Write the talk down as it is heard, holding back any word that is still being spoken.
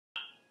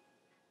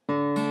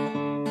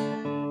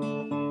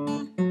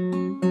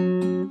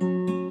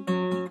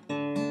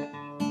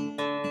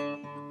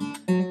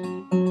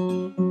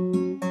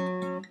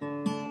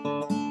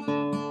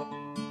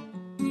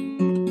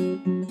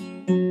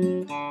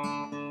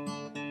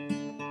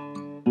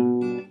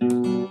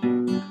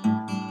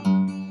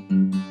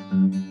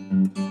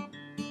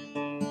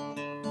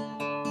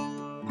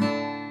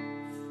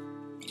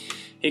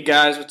Hey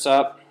guys, what's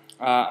up?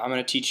 I'm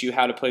going to teach you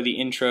how to play the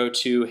intro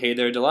to Hey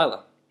There,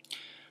 Delilah.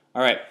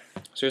 Alright,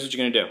 so here's what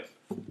you're going to do.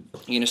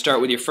 You're going to start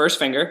with your first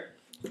finger,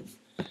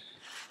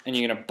 and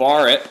you're going to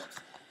bar it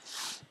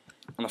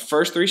on the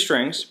first 3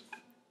 strings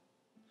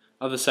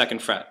of the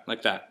 2nd fret,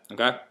 like that,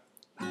 okay?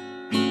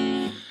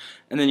 And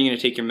then you're going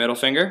to take your middle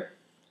finger,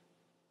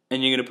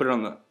 and you're going to put it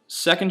on the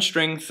 2nd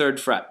string,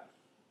 3rd fret.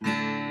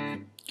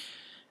 And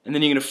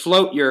then you're going to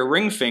float your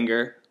ring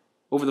finger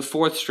over the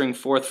 4th string,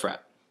 4th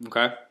fret,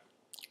 okay?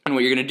 And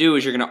what you're going to do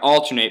is you're going to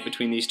alternate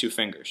between these 2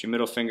 fingers, your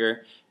middle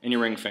finger and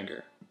your ring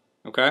finger,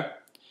 okay?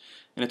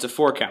 And it's a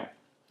 4 count.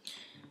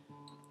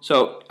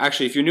 So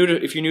actually, if you're new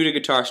to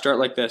guitar, start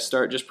like this.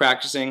 Start just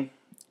practicing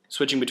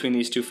switching between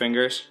these 2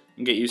 fingers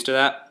and get used to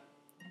that,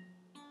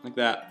 like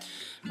that,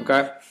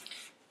 okay?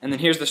 And then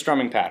here's the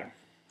strumming pattern.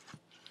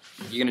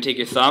 You're going to take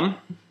your thumb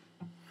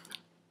and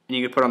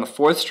you're going to put it on the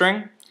 4th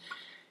string.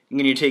 And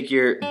then you take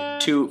your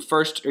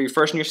first and your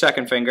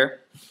 2nd finger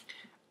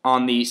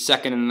on the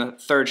 2nd and the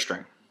 3rd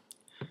string.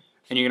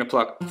 And you're going to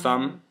pluck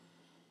thumb,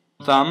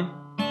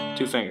 thumb,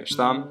 2 fingers,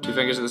 thumb, 2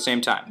 fingers at the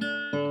same time.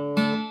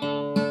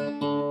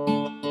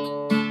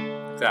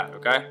 Like that,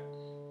 okay?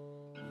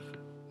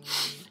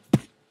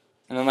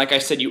 And then like I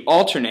said, you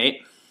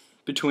alternate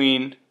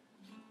between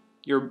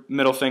your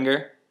middle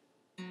finger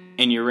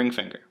and your ring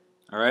finger,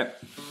 alright?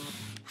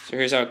 So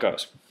here's how it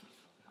goes.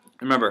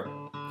 Remember,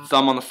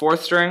 thumb on the 4th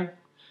string,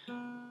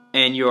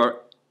 and your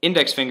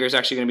index finger is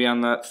actually going to be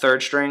on the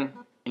 3rd string,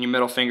 and your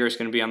middle finger is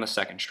going to be on the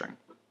 2nd string.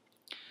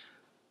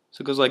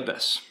 So it goes like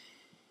this.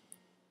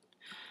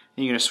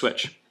 And you're going to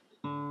switch.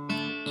 3,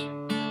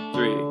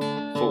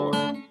 4,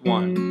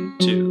 1,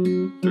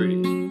 2,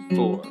 3,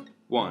 4,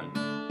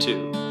 1,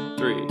 2,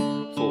 3,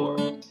 4,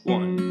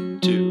 1,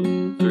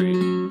 2,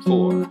 3,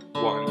 4,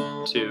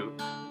 1, 2,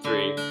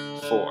 3,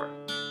 4.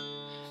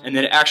 And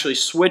then it actually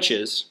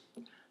switches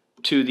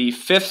to the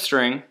 5th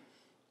string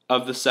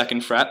of the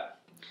 2nd fret,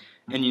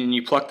 and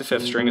you pluck the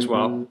 5th string as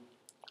well,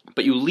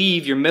 but you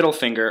leave your middle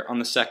finger on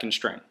the 2nd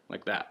string,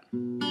 like that.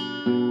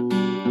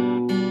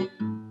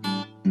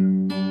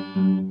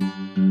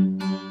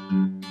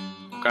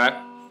 Okay?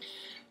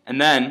 And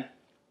then,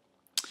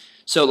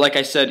 so like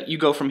I said, you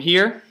go from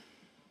here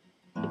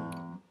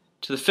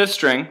to the 5th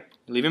string,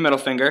 you leave your middle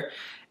finger,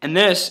 and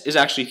this is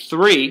actually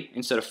 3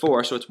 instead of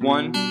 4, so it's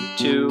 1,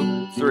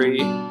 2,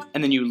 3,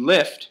 and then you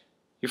lift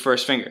your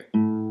 1st finger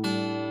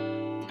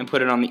and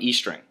put it on the E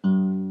string.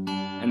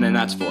 And then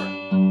that's 4,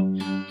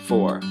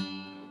 4,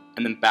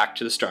 and then back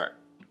to the start.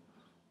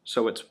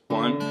 So it's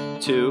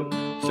 1, 2,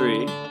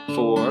 3,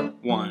 4,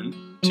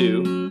 1,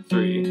 2,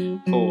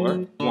 3,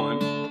 4,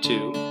 1,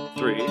 2,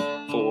 3,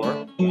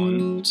 4,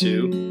 1,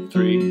 2,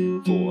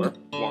 3, 4,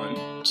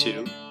 1,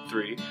 2,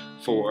 3,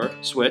 4,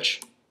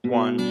 switch,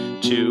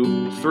 1,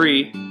 2,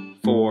 3,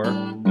 4,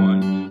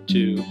 1,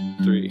 2,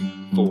 3,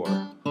 4,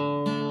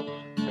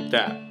 like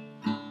that,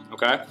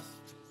 okay?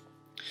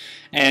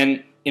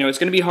 And you know, it's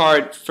going to be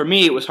hard, for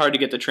me it was hard to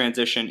get the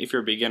transition, if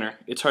you're a beginner,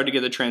 it's hard to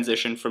get the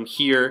transition from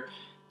here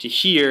to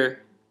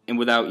here and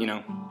without, you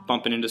know,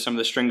 bumping into some of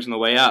the strings on the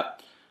way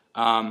up.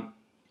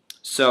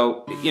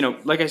 So, you know,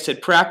 like I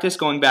said, practice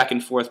going back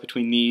and forth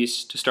between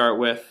these to start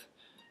with,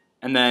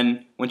 and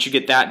then once you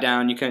get that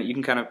down, you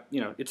can kind of,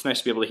 you know, it's nice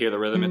to be able to hear the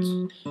rhythm. It's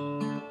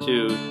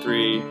 2,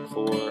 3,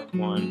 4,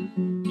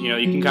 1, you know,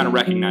 you can kind of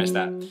recognize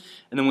that. And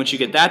then once you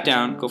get that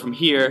down, go from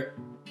here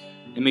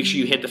and make sure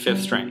you hit the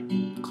 5th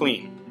string,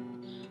 clean.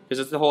 Because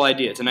that's the whole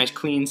idea. It's a nice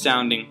clean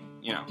sounding,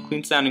 you know,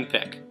 clean sounding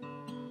pick.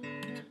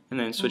 And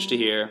then switch to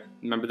here.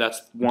 Remember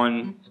that's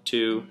 1,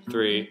 2,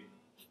 3,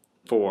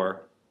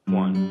 4,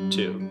 1,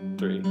 2,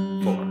 3,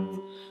 4.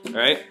 All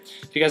right.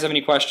 If you guys have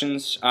any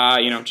questions,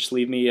 you know, just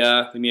leave me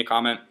a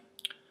comment.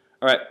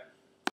 All right.